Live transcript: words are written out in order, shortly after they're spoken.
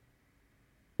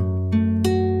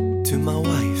To my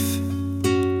wife,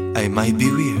 I might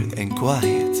be weird and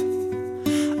quiet.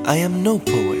 I am no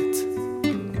poet,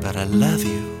 but I love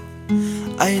you.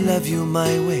 I love you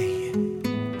my way,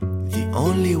 the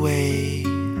only way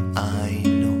I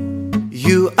know.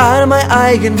 You are my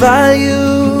eigenvalue,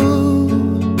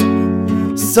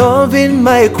 solving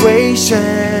my equation.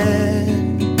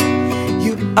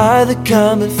 You are the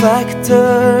common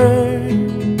factor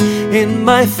in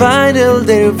my final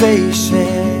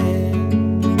derivation.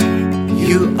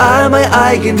 You are my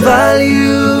eigenvalue,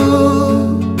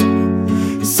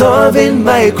 solving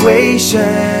my equation.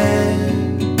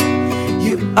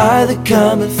 You are the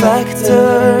common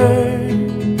factor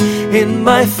in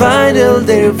my final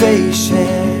derivation.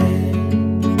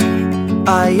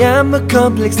 I am a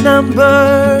complex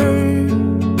number,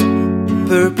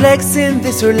 perplexing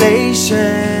this relation.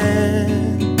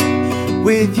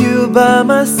 With you by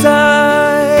my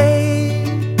side,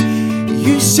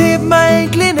 you shape my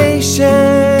inclination.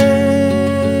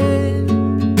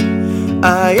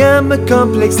 I am a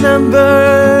complex number,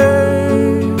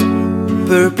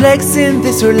 perplexing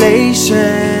this relation.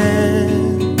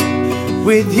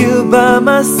 With you by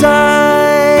my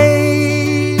side,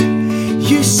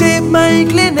 you shape my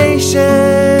inclination.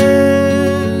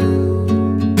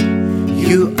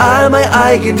 You are my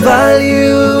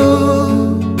eigenvalue,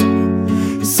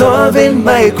 solving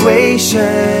my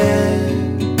equation.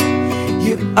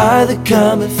 You are the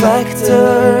common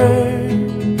factor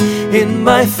in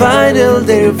my final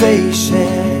derivation.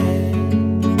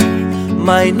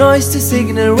 My noise to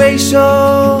signal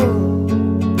ratio,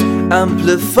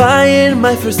 amplifying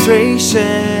my frustration.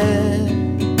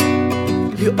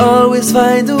 You always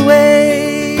find a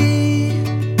way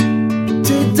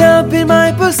to dampen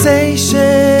my pulsation.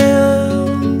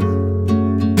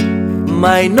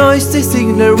 My noise to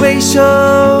signal ratio,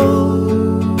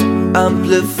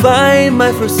 amplifying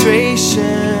my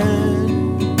frustration.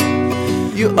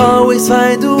 You always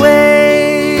find a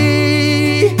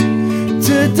way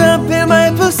to dampen my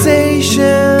pulsation.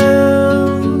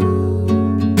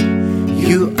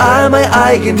 You are my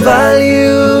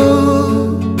eigenvalue,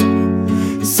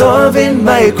 solving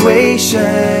my equation.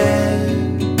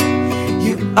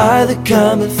 You are the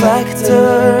common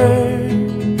factor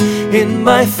in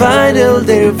my final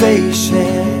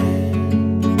derivation.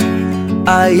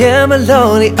 I am a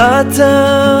lonely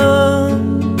atom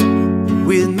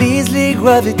with measly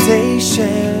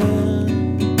gravitation.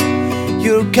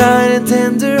 Your kind and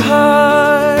tender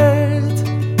heart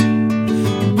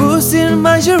boosting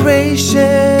my duration.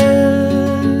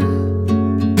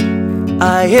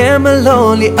 I am a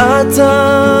lonely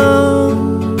atom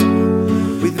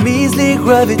with measly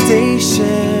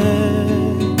gravitation.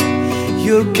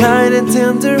 Your kind and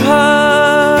tender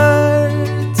heart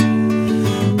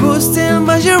boosting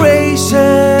my duration.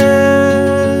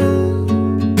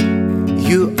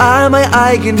 You are my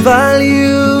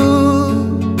eigenvalue,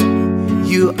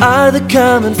 you are the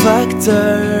common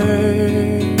factor.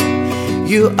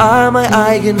 You are my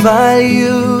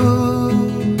eigenvalue,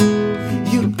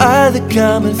 you are the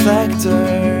common factor.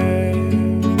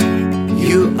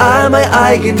 You are my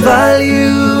eigenvalue,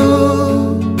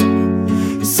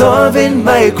 solving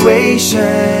my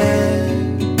equation.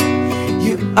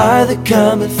 You are the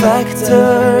common factor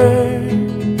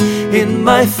in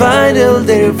my final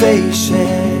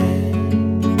derivation.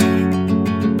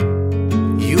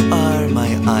 You are my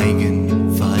eigen